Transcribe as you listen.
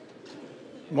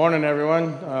Morning,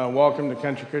 everyone. Welcome to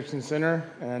Country Christian Center,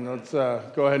 and let's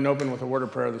go ahead and open with a word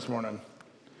of prayer this morning.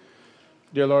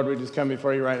 Dear Lord, we just come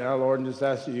before you right now, Lord, and just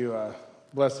ask you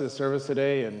bless this service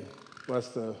today and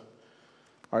bless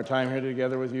our time here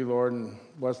together with you, Lord, and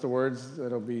bless the words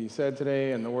that will be said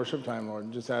today and the worship time, Lord.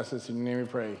 And just ask this in your name we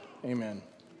pray. Amen.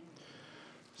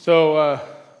 So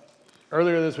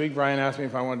earlier this week, Brian asked me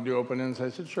if I wanted to do open-ends. I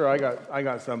said, sure, I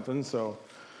got something. So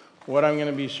what I'm going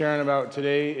to be sharing about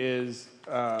today is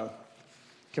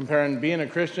comparing being a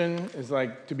Christian is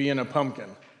like to be in a pumpkin.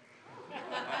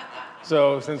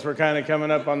 So since we're kind of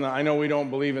coming up on I know we don't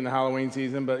believe in the Halloween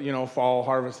season, but fall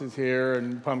harvest is here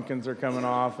and pumpkins are coming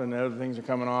off and other things are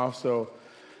coming off. So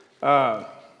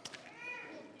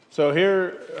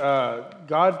here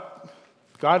God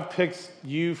picks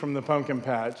you from the pumpkin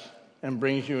patch and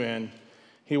brings you in.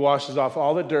 He washes off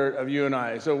all the dirt of you and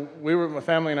I. So my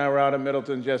family and I were out at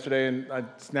Middleton's yesterday, and I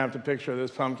snapped a picture of this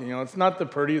pumpkin. It's not the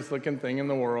prettiest looking thing in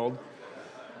the world,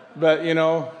 but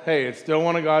hey, it's still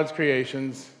one of God's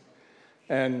creations.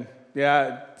 And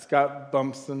yeah, it's got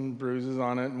bumps and bruises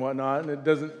on it and whatnot, and it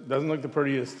doesn't look the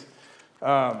prettiest.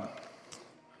 And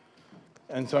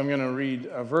so I'm going to read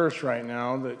a verse right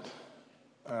now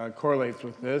that correlates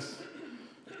with this.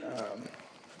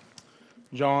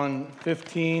 John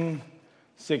 15:16.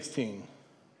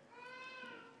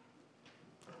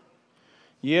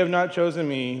 Ye have not chosen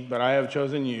me, but I have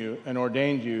chosen you and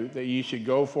ordained you that ye should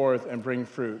go forth and bring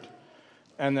fruit,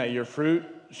 and that your fruit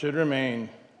should remain,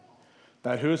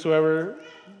 that whosoever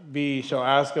be shall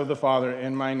ask of the Father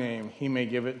in my name, he may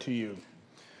give it to you.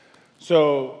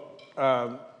 So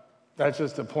that's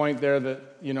just a point there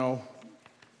that,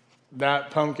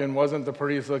 that pumpkin wasn't the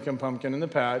prettiest looking pumpkin in the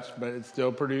patch, but it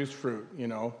still produced fruit,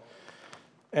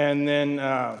 And then,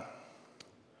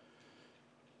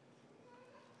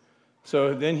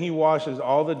 so then he washes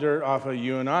all the dirt off of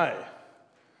you and I.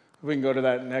 If we can go to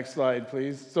that next slide,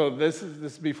 please. So this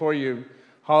is before you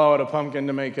hollow out a pumpkin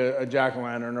to make a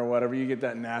jack-o'-lantern or whatever. You get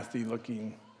that nasty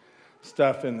looking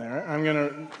stuff in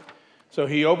there. So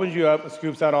he opens you up and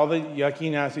scoops out all the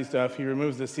yucky, nasty stuff. He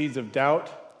removes the seeds of doubt,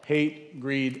 hate,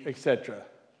 greed, etc.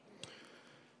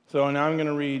 So now I'm going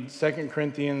to read 2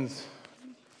 Corinthians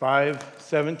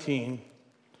 5:17.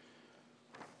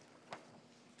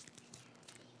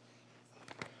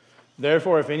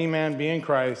 Therefore, if any man be in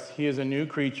Christ, he is a new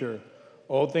creature.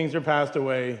 Old things are passed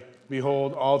away.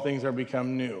 Behold, all things are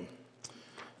become new.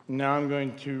 Now I'm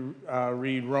going to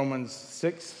read Romans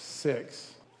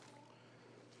 6:6.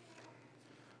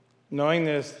 Knowing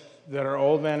this, that our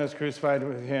old man is crucified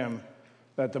with him,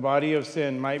 that the body of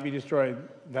sin might be destroyed,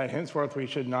 that henceforth we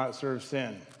should not serve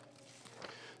sin.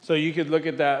 So you could look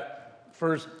at that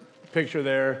first picture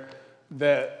there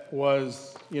that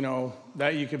was,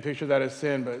 that you could picture that as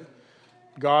sin, but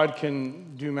God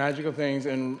can do magical things,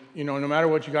 and, no matter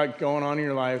what you got going on in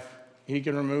your life, he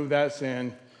can remove that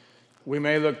sin. We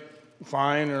may look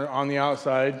fine or on the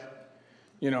outside,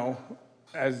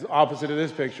 as opposite of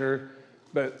this picture,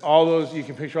 but you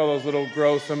can picture all those little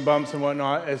growths and bumps and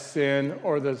whatnot as sin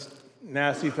or the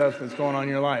nasty stuff that's going on in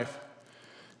your life.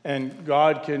 And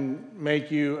God can make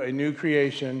you a new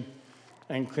creation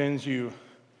and cleanse you.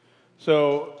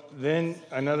 So then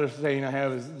another saying I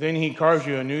have is, then he carves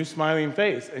you a new smiling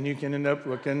face, and you can end up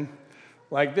looking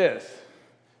like this.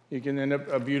 You can end up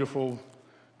a beautiful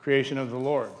creation of the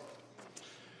Lord.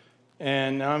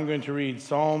 And now I'm going to read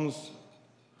Psalms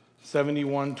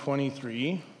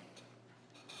 71:23.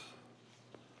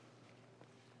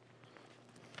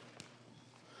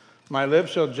 My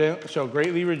lips shall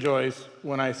greatly rejoice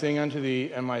when I sing unto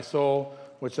thee, and my soul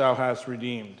which thou hast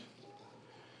redeemed.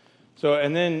 So,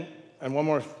 and one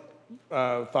more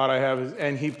thought I have is,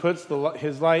 and he puts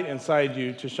his light inside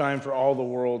you to shine for all the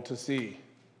world to see.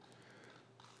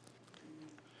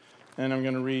 And I'm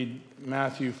going to read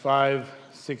Matthew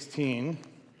 5:16.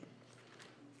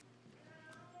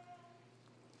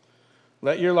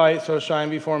 Let your light so shine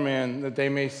before men that they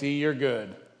may see your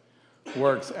good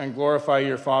works and glorify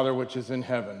your Father which is in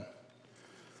heaven.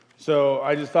 So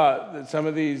I just thought that some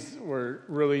of these were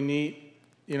really neat,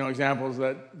 examples.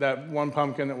 That one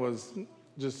pumpkin that was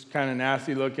just kind of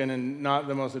nasty looking and not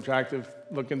the most attractive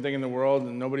looking thing in the world,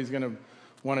 and nobody's going to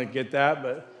want to get that,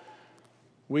 but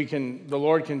the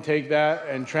Lord can take that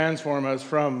and transform us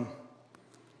from,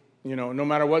 no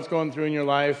matter what's going through in your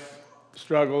life,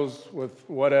 struggles with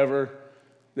whatever,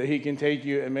 that he can take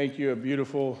you and make you a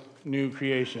beautiful new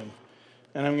creation.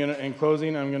 And in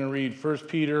closing, I'm going to read 1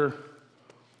 Peter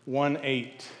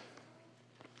 1:8.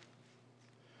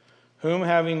 Whom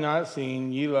having not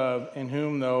seen ye love, and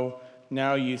whom though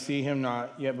now ye see him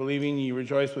not, yet believing ye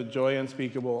rejoice with joy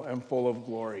unspeakable and full of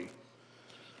glory.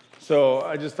 So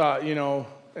I just thought,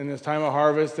 in this time of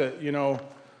harvest that,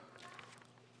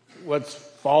 let's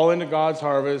fall into God's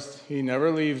harvest. He never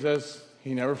leaves us.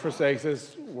 He never forsakes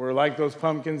us. We're like those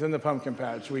pumpkins in the pumpkin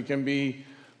patch. We can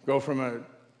go from a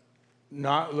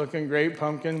not looking great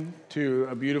pumpkin to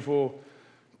a beautiful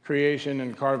creation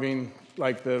and carving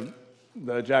like the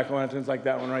jack-o'-lanterns, like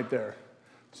that one right there.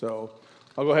 So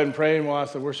I'll go ahead and pray, and we'll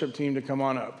ask the worship team to come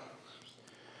on up.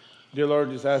 Dear Lord,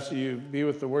 just ask you be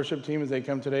with the worship team as they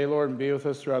come today, Lord, and be with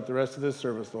us throughout the rest of this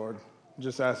service, Lord.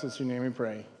 Just ask us in your name we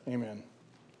pray. Amen.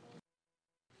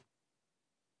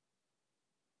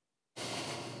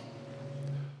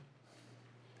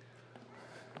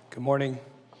 Good morning.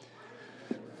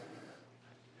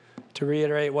 To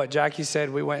reiterate what Jackie said,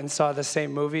 we went and saw the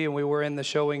same movie, and we were in the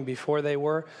showing before they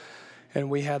were, and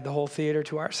we had the whole theater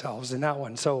to ourselves in that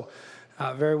one. So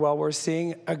very well worth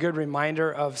seeing. A good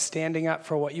reminder of standing up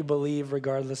for what you believe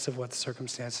regardless of what the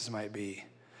circumstances might be.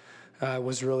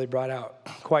 Was really brought out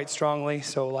quite strongly.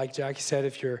 So like Jackie said,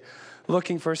 if you're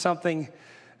looking for something,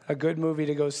 a good movie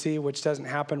to go see, which doesn't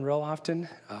happen real often,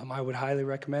 I would highly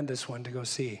recommend this one to go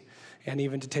see, and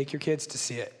even to take your kids to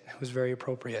see it. It was very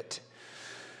appropriate.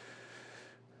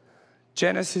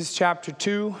 Genesis chapter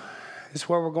 2 is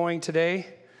where we're going today.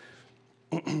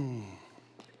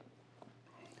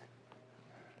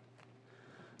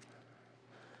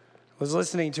 Was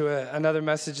listening to another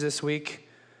message this week.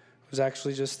 It was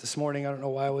actually just this morning. I don't know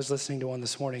why I was listening to one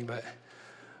this morning, but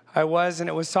I was, and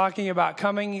it was talking about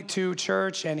coming to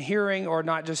church and hearing, or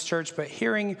not just church, but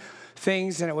hearing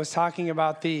things, and it was talking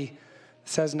about this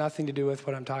has nothing to do with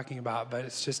what I'm talking about, but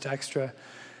it's just extra.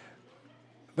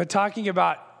 But talking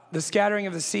about the scattering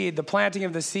of the seed, the planting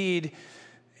of the seed,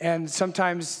 and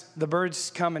sometimes the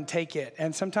birds come and take it.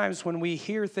 And sometimes when we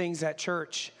hear things at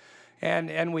church,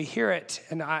 and we hear it,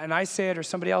 and I say it, or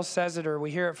somebody else says it, or we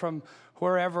hear it from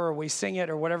wherever, or we sing it,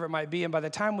 or whatever it might be, and by the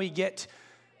time we get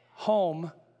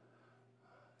home,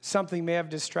 something may have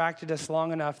distracted us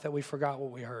long enough that we forgot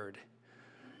what we heard.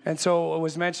 And so it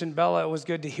was mentioned, Bella, it was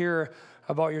good to hear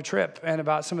about your trip and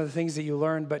about some of the things that you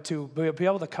learned, but to be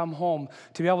able to come home,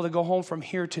 to be able to go home from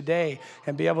here today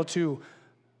and be able to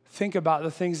think about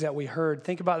the things that we heard,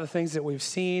 think about the things that we've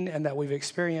seen and that we've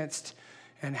experienced,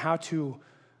 and how to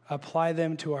apply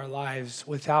them to our lives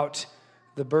without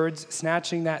the birds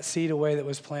snatching that seed away that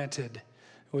was planted.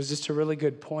 It was just a really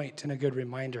good point and a good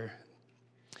reminder.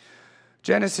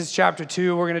 Genesis chapter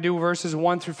 2, we're going to do verses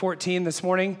 1 through 14 this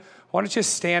morning. Why don't you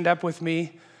stand up with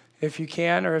me if you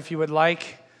can, or if you would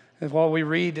like, while we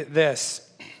read this.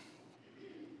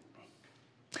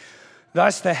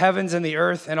 Thus the heavens and the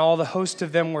earth and all the host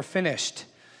of them were finished.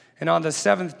 And on the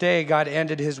seventh day God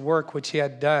ended his work which he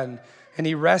had done, and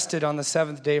he rested on the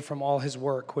seventh day from all his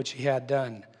work which he had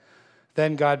done.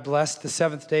 Then God blessed the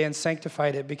seventh day and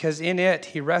sanctified it, because in it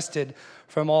he rested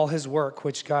from all his work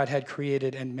which God had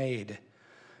created and made.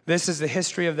 This is the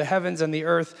history of the heavens and the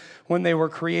earth when they were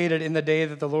created in the day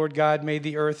that the Lord God made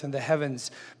the earth and the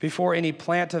heavens, before any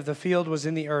plant of the field was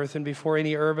in the earth, and before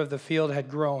any herb of the field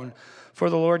had grown. For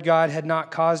the Lord God had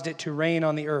not caused it to rain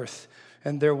on the earth,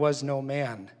 and there was no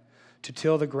man to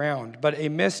till the ground. But a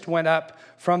mist went up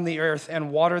from the earth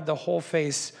and watered the whole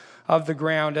face of the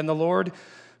ground. And the Lord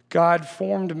God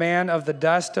formed man of the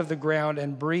dust of the ground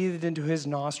and breathed into his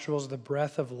nostrils the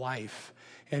breath of life,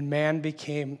 and man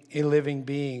became a living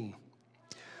being.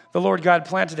 The Lord God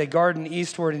planted a garden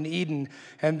eastward in Eden,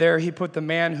 and there he put the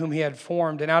man whom he had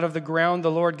formed. And out of the ground the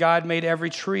Lord God made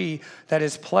every tree that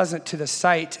is pleasant to the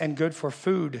sight and good for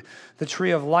food. The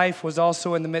tree of life was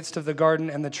also in the midst of the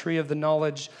garden, and the tree of the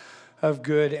knowledge of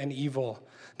good and evil.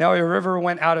 Now a river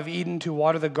went out of Eden to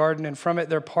water the garden, and from it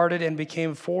there parted and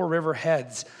became 4 river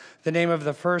heads. The name of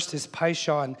the first is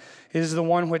Pishon. It is the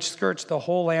one which skirts the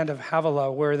whole land of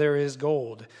Havilah, where there is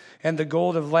gold. And the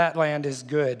gold of that land is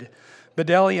good.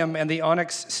 Bdellium and the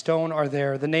onyx stone are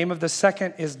there. The name of the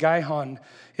second is Gihon.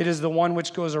 It is the one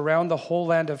which goes around the whole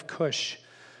land of Cush.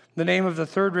 The name of the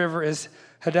third river is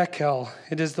Hiddekel.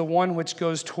 It is the one which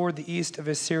goes toward the east of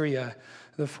Assyria.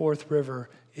 The fourth river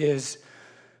is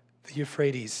the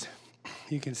Euphrates.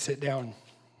 You can sit down.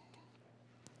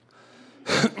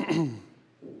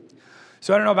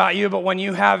 So I don't know about you, but when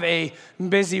you have a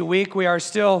busy week, we are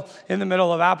still in the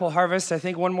middle of apple harvest. I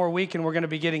think one more week and we're going to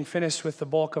be getting finished with the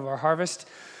bulk of our harvest.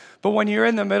 But when you're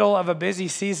in the middle of a busy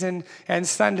season and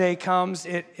Sunday comes,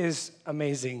 it is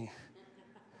amazing.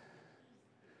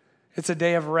 It's a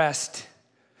day of rest.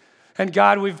 And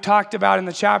God, we've talked about in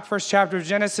the first chapter of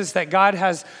Genesis that God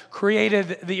has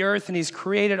created the earth and he's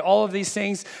created all of these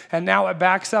things. And now it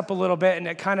backs up a little bit and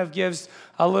it kind of gives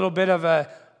a little bit of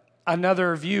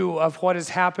another view of what is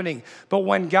happening. But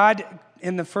when God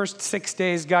in the first 6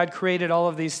 days, God created all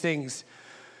of these things.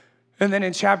 And then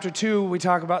in chapter 2, we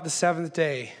talk about the seventh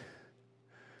day.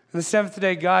 And the seventh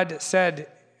day, God said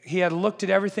he had looked at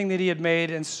everything that he had made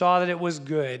and saw that it was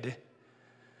good.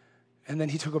 And then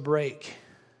he took a break.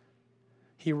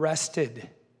 He rested.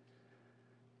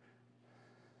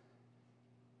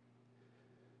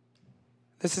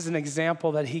 This is an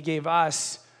example that he gave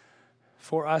us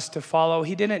for us to follow.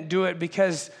 He didn't do it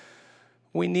because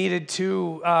we needed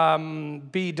to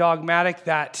be dogmatic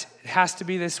that it has to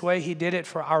be this way. He did it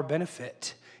for our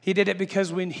benefit. He did it because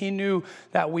he knew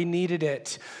that we needed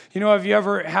it. You know, if you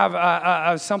ever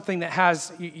have something that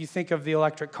has, you think of the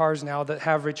electric cars now that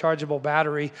have rechargeable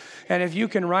battery, and if you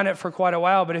can run it for quite a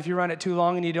while, but if you run it too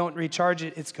long and you don't recharge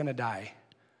it, it's going to die.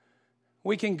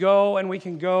 We can go and we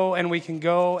can go and we can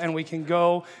go and we can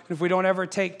go, and if we don't ever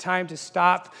take time to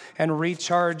stop and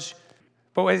recharge.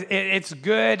 But it's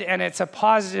good and it's a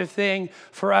positive thing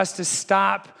for us to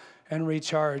stop and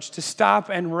recharge, to stop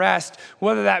and rest,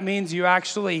 whether that means you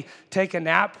actually take a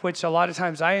nap, which a lot of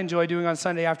times I enjoy doing on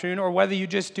Sunday afternoon, or whether you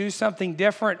just do something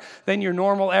different than your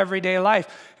normal everyday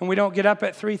life. And we don't get up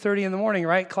at 3:30 in the morning,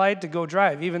 right, Clyde, to go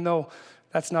drive, even though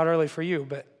that's not early for you,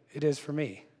 but it is for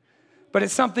me. But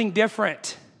it's something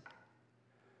different.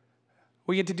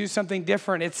 We get to do something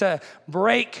different. It's a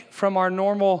break from our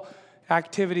normal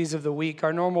activities of the week.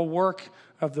 Our normal work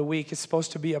of the week is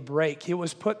supposed to be a break. It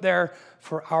was put there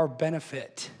for our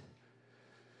benefit.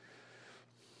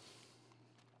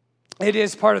 It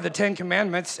is part of the Ten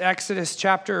Commandments. Exodus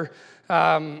chapter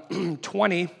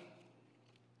 20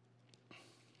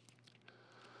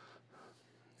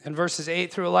 and verses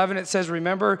 8 through 11, it says,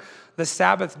 "Remember the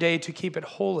Sabbath day to keep it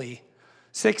holy.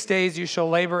 6 days you shall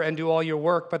labor and do all your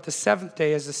work, but the seventh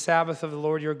day is the Sabbath of the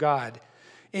Lord your God.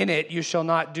 In it you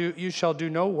shall do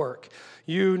no work,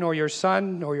 you nor your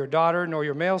son, nor your daughter, nor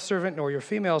your male servant, nor your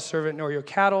female servant, nor your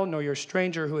cattle, nor your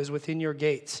stranger who is within your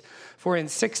gates. For in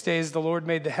 6 days the Lord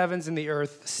made the heavens and the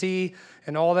earth, the sea,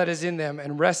 and all that is in them,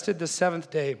 and rested the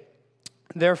seventh day.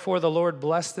 Therefore the Lord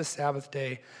blessed the Sabbath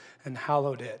day and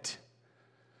hallowed it."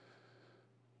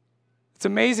 It's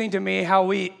amazing to me how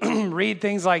we read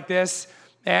things like this,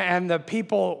 and the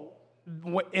people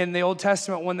in the Old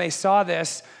Testament, when they saw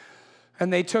this,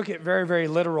 and they took it very, very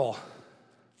literal.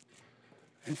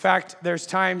 In fact, there's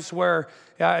times where,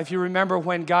 if you remember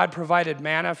when God provided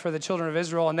manna for the children of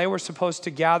Israel, and they were supposed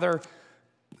to gather,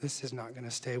 this is not going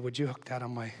to stay. Would you hook that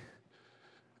on my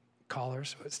collar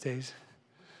so it stays?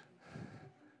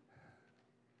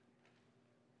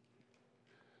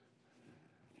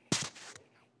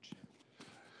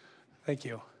 Thank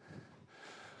you.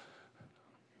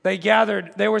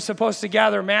 They were supposed to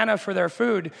gather manna for their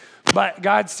food, but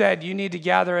God said, you need to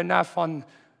gather enough for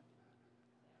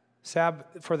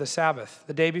the Sabbath.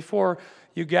 The day before,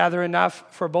 you gather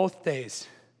enough for both days,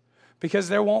 because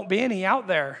there won't be any out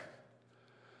there.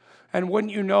 And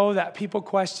wouldn't you know that people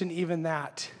question even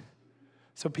that?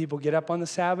 So people get up on the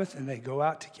Sabbath and they go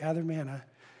out to gather manna,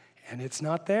 and it's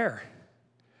not there.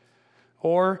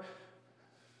 Or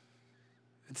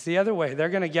it's the other way. They're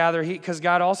going to gather heat, because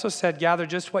God also said, gather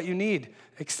just what you need,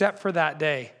 except for that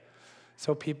day.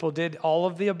 So people did all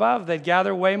of the above. They'd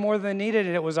gather way more than needed,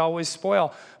 and it was always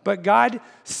spoil. But God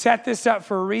set this up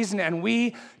for a reason, and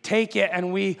we take it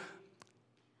and we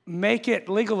make it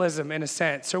legalism in a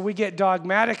sense. Or we get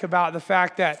dogmatic about the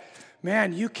fact that,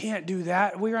 man, you can't do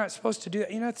that. We aren't supposed to do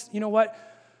that. You know what?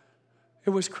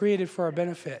 It was created for our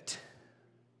benefit.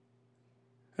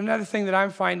 Another thing that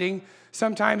I'm finding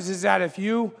sometimes is that if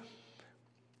you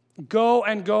go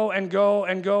and go and go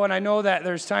and go, and I know that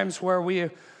there's times where we, I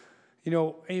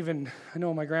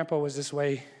know my grandpa was this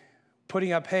way,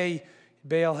 putting up hay,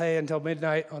 bale hay until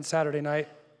midnight on Saturday night,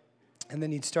 and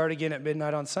then he'd start again at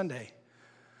midnight on Sunday.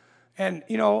 And,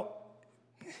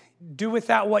 do with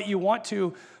that what you want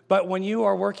to, but when you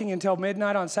are working until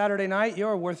midnight on Saturday night,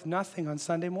 you're worth nothing on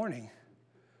Sunday morning.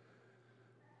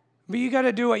 But you got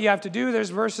to do what you have to do.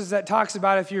 There's verses that talks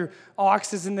about if your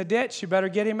ox is in the ditch, you better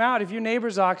get him out. If your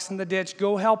neighbor's ox in the ditch,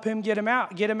 go help him get him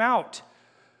out.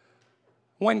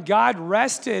 When God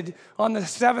rested on the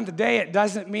seventh day, it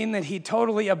doesn't mean that he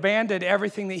totally abandoned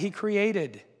everything that he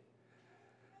created.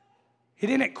 He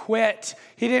didn't quit.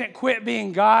 He didn't quit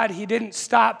being God. He didn't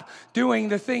stop doing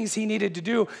the things he needed to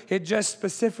do. It just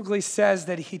specifically says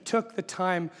that he took the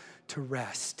time to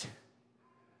rest.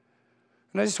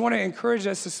 And I just want to encourage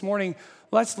us this morning,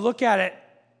 let's look at it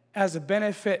as a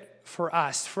benefit for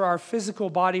us, for our physical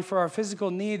body, for our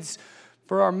physical needs,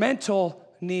 for our mental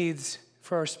needs,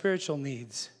 for our spiritual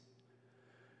needs.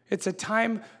 It's a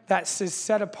time that is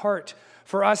set apart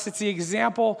for us. It's the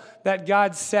example that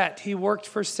God set. He worked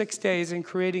for 6 days in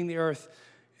creating the earth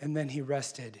and then he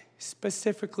rested.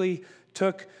 Specifically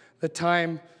took the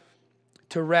time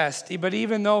to rest. But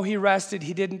even though he rested,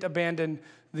 he didn't abandon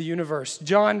the universe.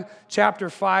 John chapter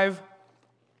 5,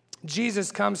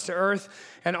 Jesus comes to earth,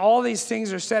 and all these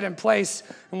things are set in place,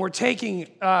 and we're taking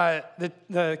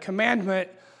the commandment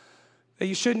that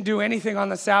you shouldn't do anything on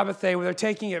the Sabbath day, where they're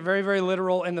taking it very, very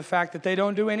literal in the fact that they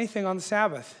don't do anything on the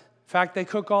Sabbath. In fact, they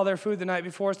cook all their food the night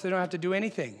before, so they don't have to do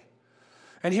anything.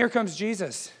 And here comes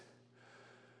Jesus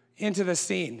into the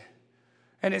scene.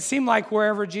 And it seemed like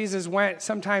wherever Jesus went,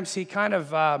 sometimes he kind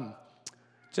of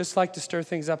just liked to stir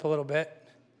things up a little bit.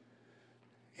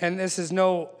 And this is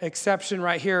no exception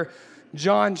right here.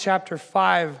 John chapter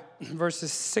 5,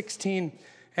 verses 16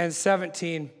 and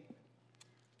 17.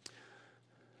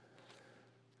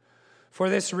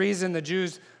 For this reason, the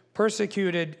Jews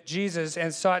persecuted Jesus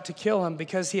and sought to kill him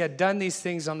because he had done these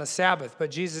things on the Sabbath.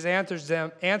 But Jesus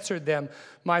answered them,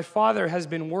 my Father has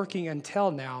been working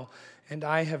until now, and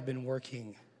I have been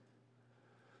working.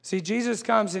 See, Jesus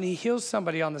comes and he heals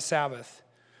somebody on the Sabbath.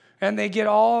 And they get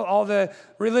all the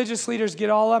religious leaders get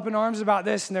all up in arms about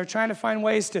this, and they're trying to find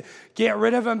ways to get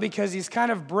rid of him because he's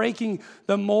kind of breaking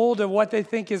the mold of what they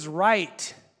think is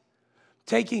right,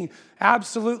 taking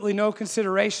absolutely no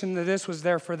consideration that this was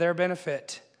there for their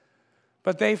benefit.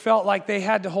 But they felt like they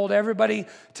had to hold everybody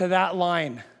to that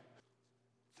line.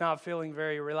 It's not feeling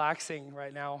very relaxing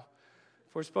right now.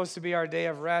 If we're supposed to be our day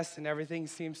of rest and everything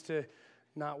seems to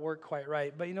not work quite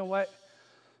right. But you know what?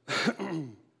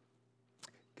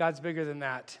 God's bigger than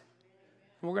that.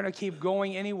 And we're going to keep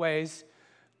going anyways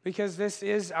because this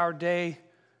is our day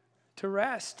to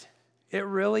rest. It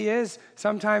really is.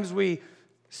 Sometimes we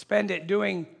spend it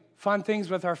doing fun things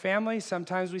with our family.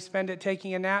 Sometimes we spend it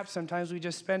taking a nap. Sometimes we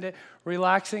just spend it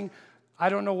relaxing. I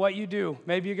don't know what you do.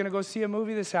 Maybe you're going to go see a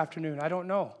movie this afternoon. I don't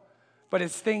know. But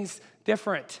it's things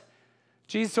different.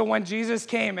 So when Jesus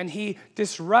came and he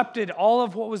disrupted all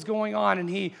of what was going on, and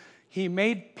he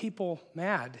made people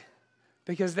mad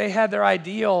because they had their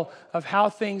ideal of how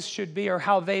things should be or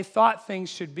how they thought things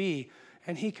should be,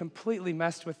 and he completely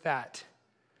messed with that.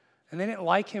 And they didn't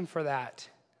like him for that.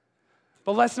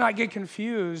 But let's not get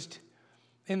confused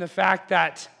in the fact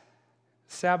that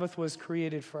Sabbath was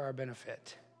created for our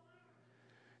benefit.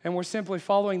 And we're simply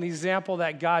following the example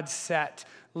that God set.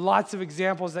 Lots of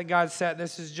examples that God set.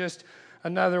 This is just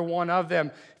another one of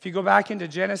them. If you go back into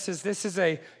Genesis, this is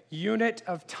a unit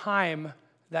of time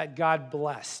that God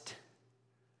blessed.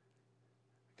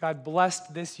 God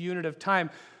blessed this unit of time.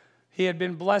 He had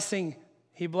been blessing.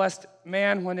 He blessed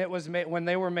man when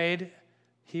they were made.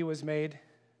 He was made.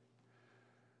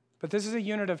 But this is a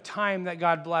unit of time that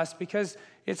God blessed because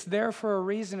it's there for a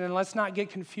reason. And let's not get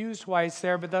confused why it's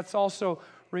there, but let's also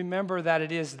remember that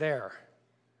it is there.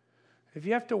 If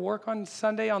you have to work on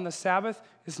Sunday on the Sabbath,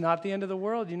 it's not the end of the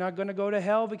world. You're not going to go to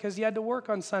hell because you had to work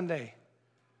on Sunday.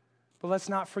 But let's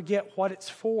not forget what it's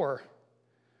for.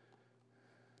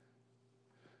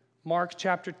 Mark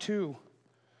chapter 2,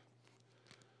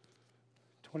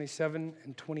 27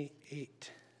 and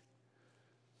 28.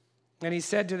 And he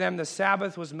said to them, the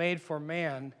Sabbath was made for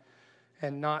man,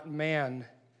 and not man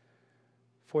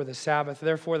for the Sabbath.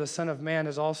 Therefore, the Son of Man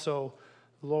is also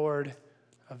Lord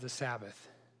of the Sabbath.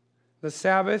 The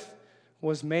Sabbath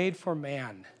was made for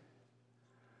man.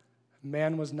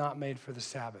 Man was not made for the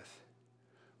Sabbath.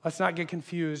 Let's not get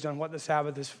confused on what the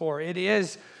Sabbath is for. It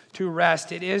is to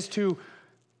rest. It is to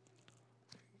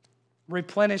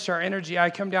replenish our energy. I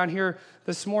come down here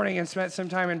this morning and spent some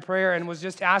time in prayer and was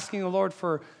just asking the Lord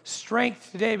for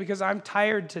strength today because I'm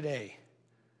tired today.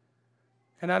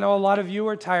 And I know a lot of you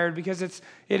are tired because it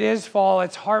is fall,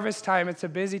 it's harvest time, it's a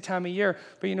busy time of year.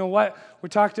 But you know what? We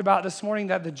talked about this morning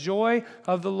that the joy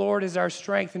of the Lord is our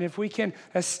strength. And if we can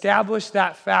establish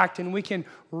that fact and we can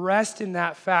rest in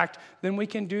that fact, then we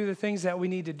can do the things that we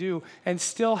need to do and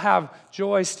still have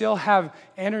joy, still have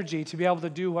energy to be able to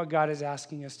do what God is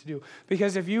asking us to do.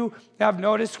 Because if you have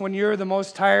noticed when you're the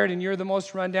most tired and you're the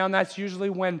most run down, that's usually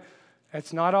when,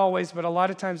 it's not always, but a lot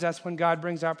of times that's when God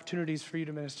brings opportunities for you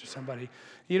to minister to somebody.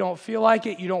 You don't feel like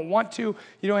it, you don't want to,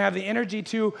 you don't have the energy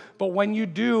to, but when you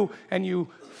do and you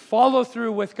follow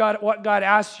through with God, what God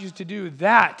asks you to do,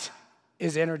 that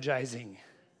is energizing.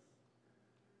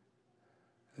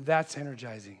 That's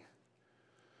energizing.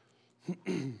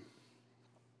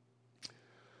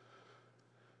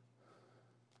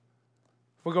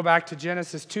 We'll go back to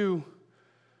Genesis 2.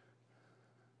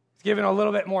 It's given a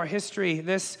little bit more history.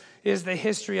 This is the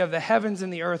history of the heavens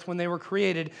and the earth when they were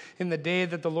created in the day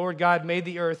that the Lord God made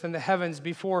the earth and the heavens,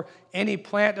 before any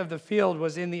plant of the field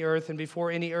was in the earth and before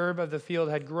any herb of the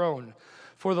field had grown.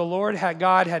 For the Lord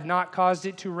God had not caused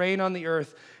it to rain on the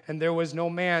earth, and there was no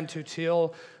man to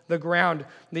till the ground.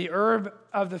 The herb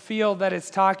of the field that it's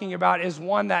talking about is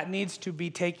one that needs to be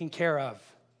taken care of.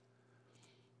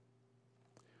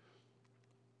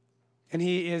 And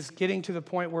he is getting to the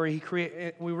point where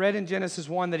we read in Genesis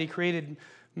 1 that he created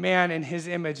man in his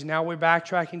image. Now we're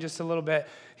backtracking just a little bit.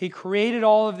 He created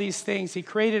all of these things. He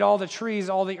created all the trees,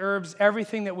 all the herbs,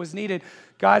 everything that was needed.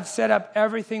 God set up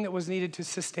everything that was needed to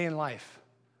sustain life.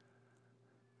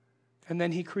 And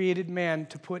then he created man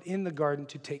to put in the garden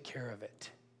to take care of it.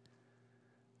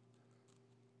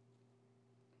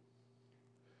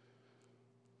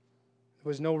 There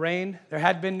was no rain. There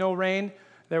had been no rain.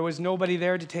 There was nobody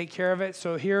there to take care of it.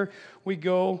 So here we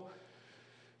go.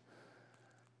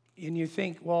 And you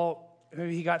think, well,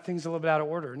 maybe he got things a little bit out of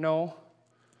order. No,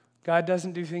 God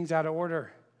doesn't do things out of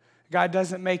order. God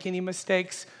doesn't make any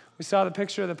mistakes. We saw the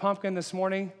picture of the pumpkin this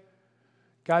morning.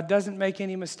 God doesn't make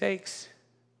any mistakes.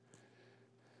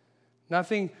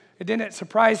 Nothing, it didn't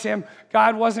surprise him.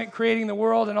 God wasn't creating the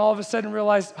world and all of a sudden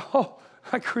realized, oh,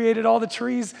 I created all the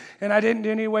trees and I didn't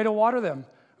do any way to water them.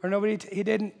 Or it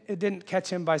didn't catch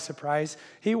him by surprise.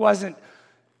 He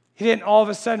didn't all of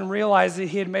a sudden realize that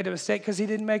he had made a mistake because he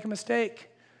didn't make a mistake.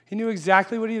 He knew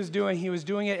exactly what he was doing. He was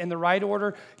doing it in the right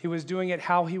order. He was doing it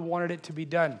how he wanted it to be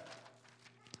done.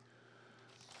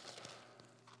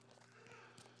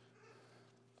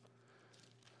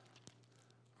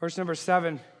 Verse number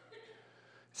 7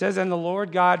 says, "And the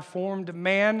Lord God formed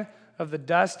man of the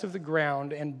dust of the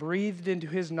ground and breathed into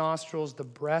his nostrils the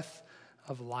breath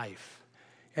of life.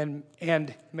 And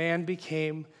man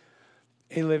became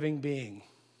a living being."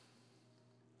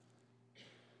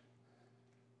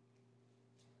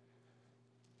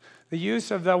 The use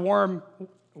of the word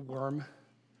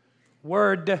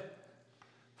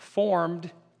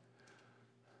formed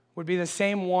would be the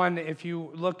same one if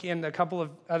you look in a couple of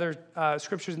other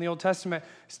scriptures in the Old Testament.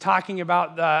 It's talking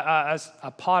about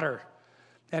a potter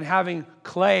and having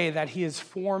clay that he is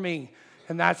forming.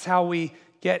 And that's how we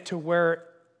get to where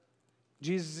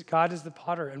God is the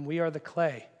potter and we are the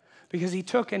clay. Because he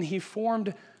took and he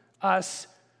formed us,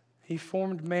 he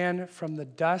formed man from the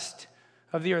dust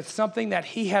of the earth, something that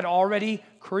he had already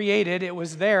created. It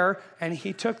was there, and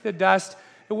he took the dust.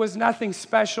 It was nothing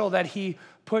special that he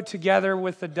put together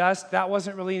with the dust. That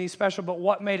wasn't really any special, but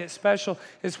what made it special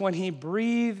is when he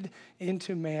breathed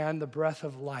into man the breath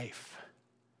of life.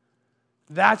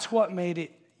 That's what made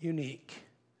it unique.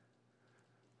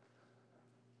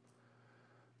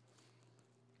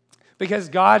 Because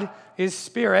God is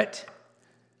spirit,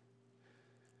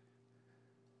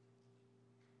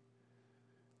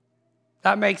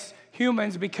 that makes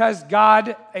humans, because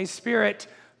God, a spirit,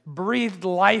 breathed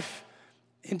life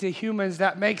into humans,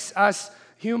 that makes us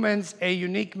humans a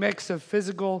unique mix of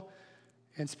physical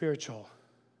and spiritual.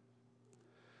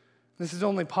 This is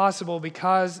only possible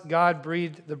because God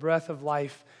breathed the breath of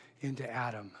life into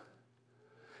Adam.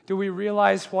 Do we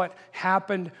realize what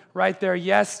happened right there?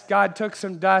 Yes, God took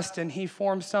some dust and he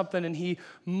formed something and he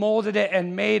molded it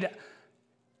and made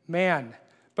man.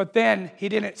 But then he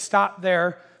didn't stop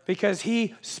there, because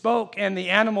he spoke and the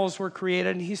animals were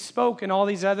created, and he spoke and all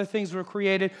these other things were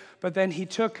created. But then he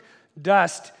took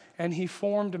dust and he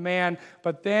formed man,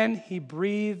 but then he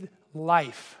breathed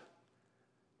life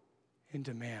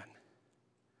into man.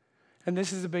 And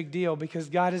this is a big deal because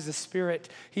God is a spirit.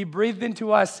 He breathed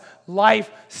into us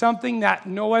life, something that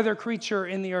no other creature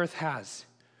in the earth has.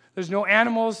 There's no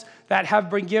animals that have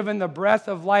been given the breath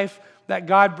of life that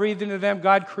God breathed into them.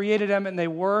 God created them and they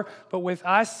were. But with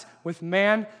us, with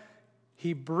man,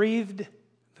 he breathed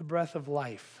the breath of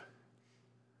life.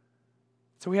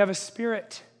 So we have a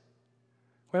spirit.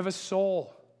 We have a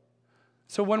soul.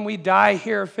 So when we die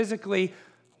here physically,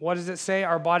 what does it say?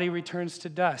 Our body returns to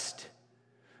dust.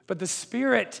 But the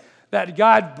spirit that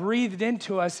God breathed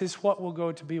into us is what will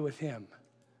go to be with him.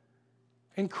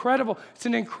 Incredible. It's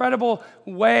an incredible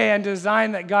way and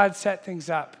design that God set things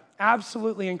up.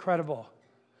 Absolutely incredible.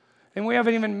 And we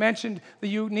haven't even mentioned the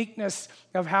uniqueness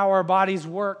of how our bodies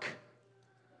work.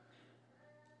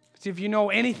 If you know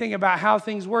anything about how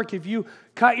things work, if you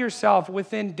cut yourself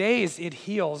within days, it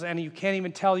heals, and you can't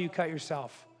even tell you cut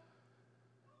yourself.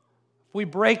 If we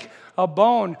break a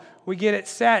bone, we get it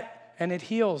set, and it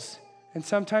heals. And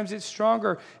sometimes it's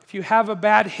stronger. If you have a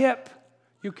bad hip,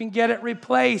 you can get it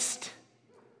replaced.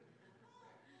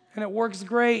 And it works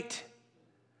great.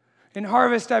 In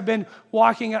Harvest, I've been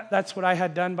walking up. That's what I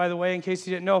had done, by the way, in case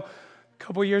you didn't know, a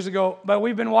couple years ago. But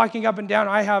we've been walking up and down.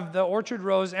 I have the orchard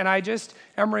rows, and I just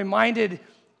am reminded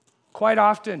quite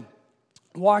often,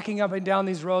 walking up and down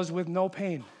these rows with no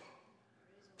pain.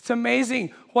 It's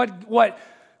amazing what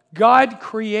God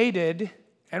created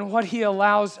and what he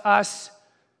allows us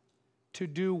to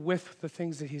do with the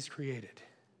things that he's created.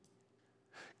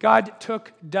 God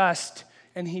took dust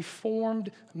and he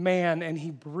formed man and he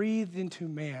breathed into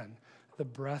man the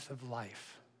breath of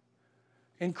life.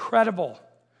 Incredible.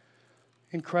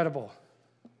 Incredible.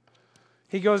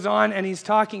 He goes on and he's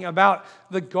talking about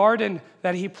the garden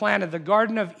that he planted, the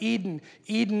Garden of Eden.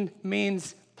 Eden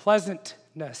means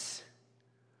pleasantness.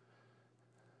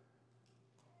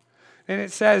 And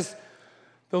it says,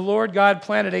 the Lord God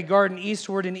planted a garden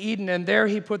eastward in Eden, and there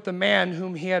he put the man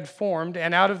whom he had formed.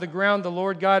 And out of the ground the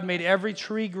Lord God made every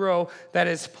tree grow that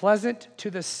is pleasant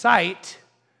to the sight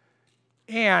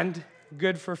and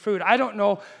good for food. I don't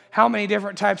know how many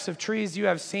different types of trees you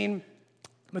have seen,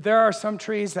 but there are some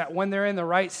trees that when they're in the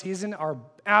right season are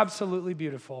absolutely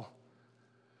beautiful.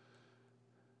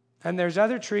 And there's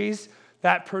other trees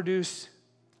that produce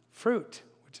fruit,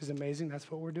 which is amazing.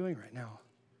 That's what we're doing right now.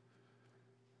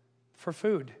 For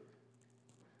food.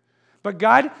 But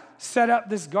God set up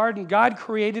this garden. God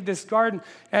created this garden.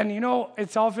 And you know,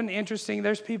 it's often interesting.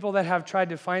 There's people that have tried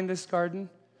to find this garden,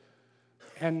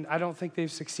 and I don't think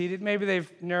they've succeeded. Maybe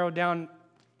they've narrowed down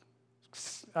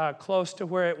close to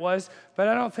where it was, but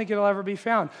I don't think it'll ever be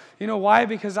found. You know why?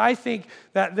 Because I think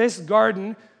that this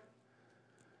garden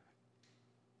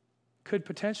could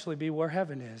potentially be where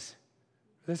heaven is.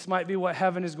 This might be what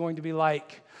heaven is going to be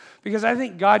like. Because I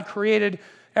think God created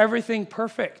everything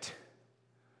perfect.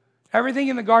 Everything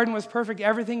in the garden was perfect.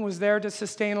 Everything was there to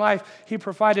sustain life. He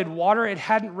provided water. It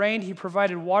hadn't rained. He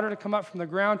provided water to come up from the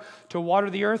ground to water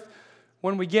the earth.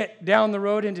 When we get down the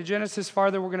road into Genesis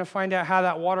farther, we're going to find out how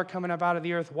that water coming up out of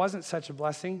the earth wasn't such a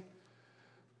blessing.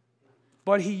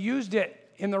 But he used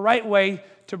it in the right way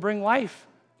to bring life,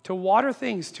 to water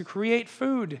things, to create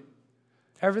food.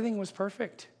 Everything was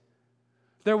perfect.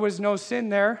 There was no sin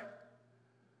there.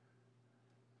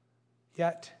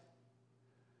 Yet,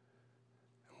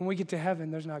 when we get to heaven,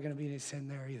 there's not going to be any sin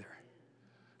there either.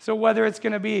 So whether it's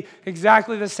going to be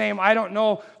exactly the same, I don't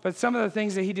know. But some of the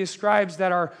things that he describes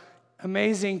that are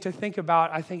amazing to think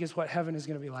about, I think is what heaven is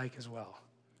going to be like as well.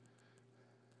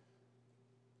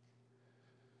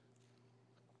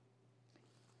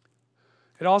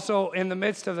 It also, in the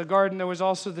midst of the garden, there was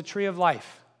also the tree of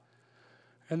life.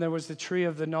 And there was the tree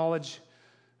of the knowledge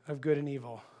of good and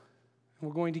evil. And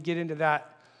we're going to get into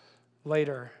that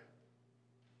later.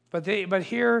 But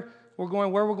here,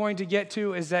 where we're going to get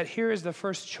to is that here is the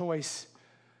first choice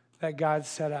that God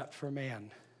set up for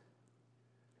man.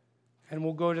 And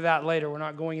we'll go to that later. We're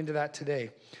not going into that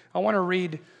today. I want to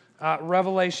read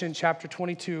Revelation chapter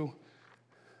 22.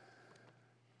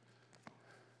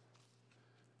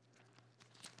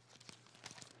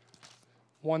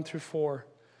 One through 4.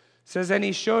 It says, and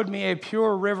he showed me a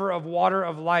pure river of water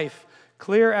of life,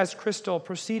 clear as crystal,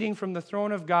 proceeding from the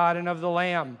throne of God and of the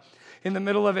Lamb. In the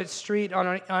middle of its street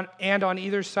and on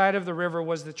either side of the river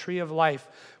was the tree of life,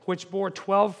 which bore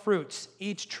 12 fruits,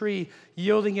 each tree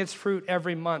yielding its fruit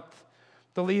every month.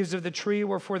 The leaves of the tree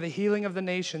were for the healing of the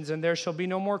nations, and there shall be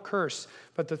no more curse,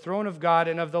 but the throne of God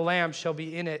and of the Lamb shall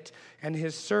be in it, and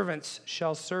his servants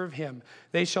shall serve him.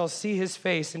 They shall see his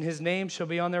face, and his name shall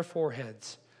be on their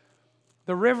foreheads.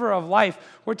 The river of life.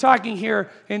 We're talking here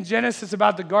in Genesis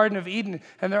about the Garden of Eden,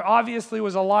 and there obviously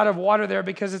was a lot of water there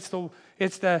because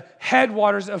it's the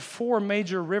headwaters of 4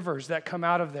 major rivers that come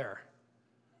out of there.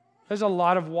 There's a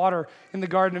lot of water in the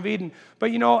Garden of Eden.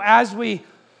 But you know, as we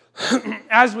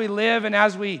live and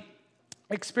as we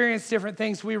experience different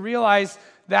things, we realize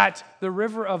that the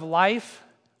river of life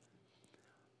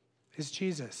is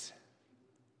Jesus.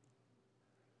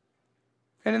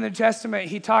 And in the Testament,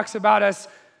 he talks about us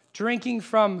drinking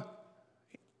from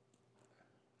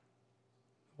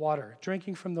water,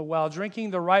 drinking from the well, drinking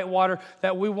the right water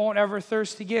that we won't ever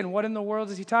thirst again. What in the world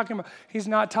is he talking about? He's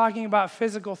not talking about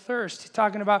physical thirst. He's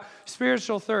talking about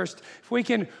spiritual thirst. If we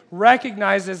can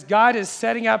recognize this, God is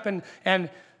setting up and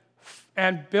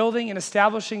building and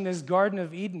establishing this Garden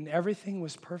of Eden. Everything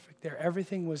was perfect there.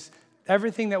 Everything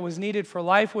that was needed for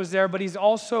life was there, but he's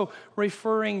also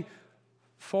referring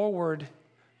forward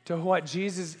to what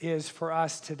Jesus is for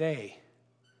us today.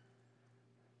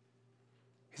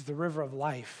 He's the river of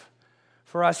life.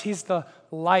 For us, he's the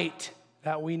light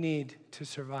that we need to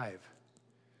survive.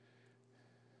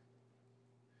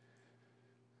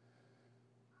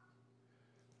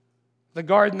 The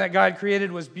garden that God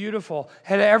created was beautiful,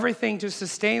 had everything to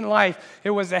sustain life.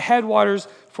 It was the headwaters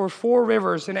for 4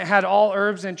 rivers, and it had all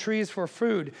herbs and trees for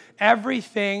food.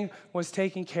 Everything was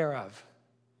taken care of.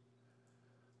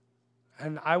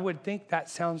 And I would think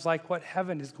that sounds like what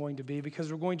heaven is going to be,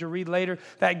 because we're going to read later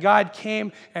that God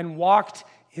came and walked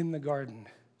in the garden.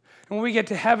 And when we get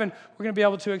to heaven, we're going to be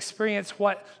able to experience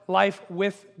what life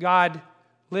with God,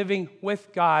 living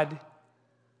with God,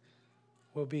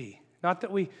 will be. Not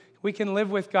that we We can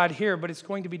live with God here, but it's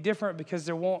going to be different because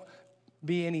there won't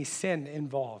be any sin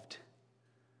involved.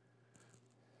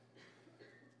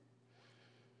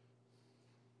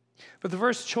 But the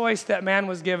first choice that man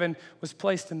was given was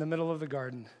placed in the middle of the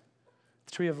garden.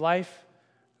 The tree of life,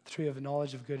 the tree of the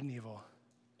knowledge of good and evil.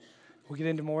 We'll get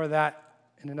into more of that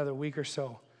in another week or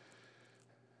so.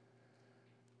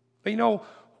 But you know,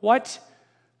 what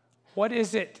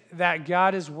is it that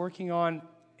God is working on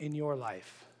in your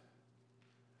life?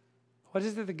 What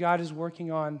is it that God is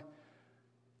working on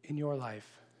in your life?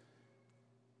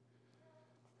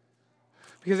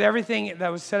 Because everything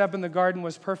that was set up in the garden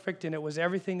was perfect and it was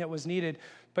everything that was needed,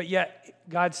 but yet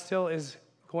God still is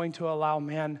going to allow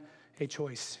man a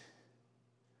choice.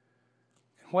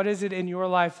 What is it in your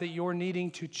life that you're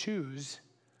needing to choose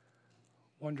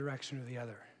one direction or the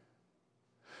other?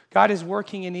 God is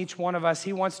working in each one of us.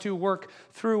 He wants to work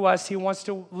through us. He wants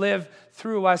to live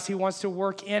through us. He wants to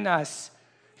work in us.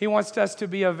 He wants us to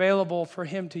be available for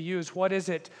Him to use. What is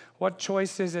it? What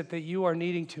choice is it that you are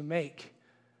needing to make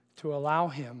to allow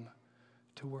Him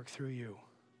to work through you?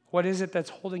 What is it that's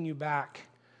holding you back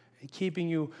and keeping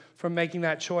you from making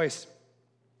that choice?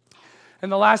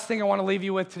 And the last thing I want to leave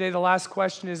you with today, the last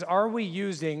question is, are we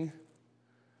using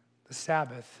the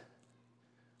Sabbath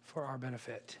for our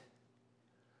benefit?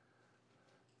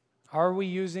 Are we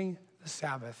using the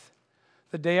Sabbath,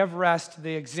 the day of rest,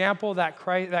 the example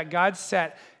that God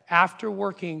set after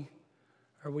working?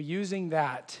 Are we using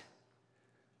that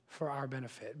for our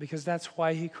benefit? Because that's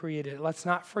why He created it. Let's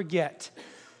not forget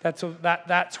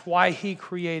that's why He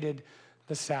created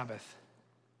the Sabbath.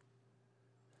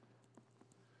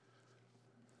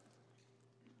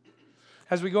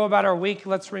 As we go about our week,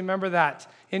 let's remember that.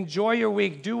 Enjoy your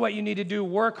week. Do what you need to do.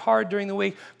 Work hard during the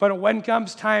week. But when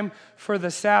comes time for the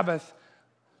Sabbath,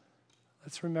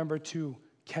 let's remember to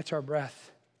catch our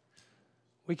breath.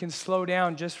 We can slow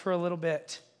down just for a little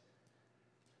bit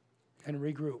and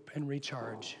regroup and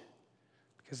recharge,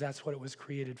 because that's what it was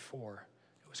created for.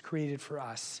 It was created for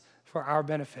us, for our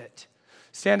benefit.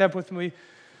 Stand up with me,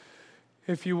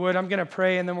 if you would. I'm going to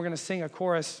pray, and then we're going to sing a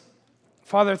chorus.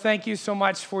 Father, thank you so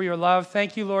much for your love.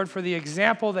 Thank you, Lord, for the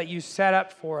example that you set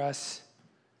up for us.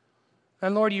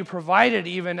 And Lord, you provided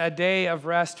even a day of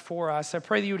rest for us. I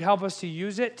pray that you would help us to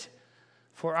use it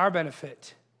for our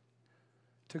benefit,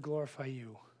 to glorify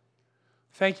you.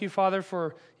 Thank you, Father,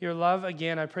 for your love.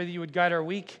 Again, I pray that you would guide our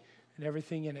week and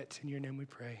everything in it. In your name we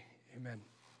pray. Amen.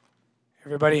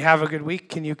 Everybody have a good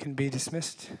week, and you can be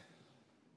dismissed.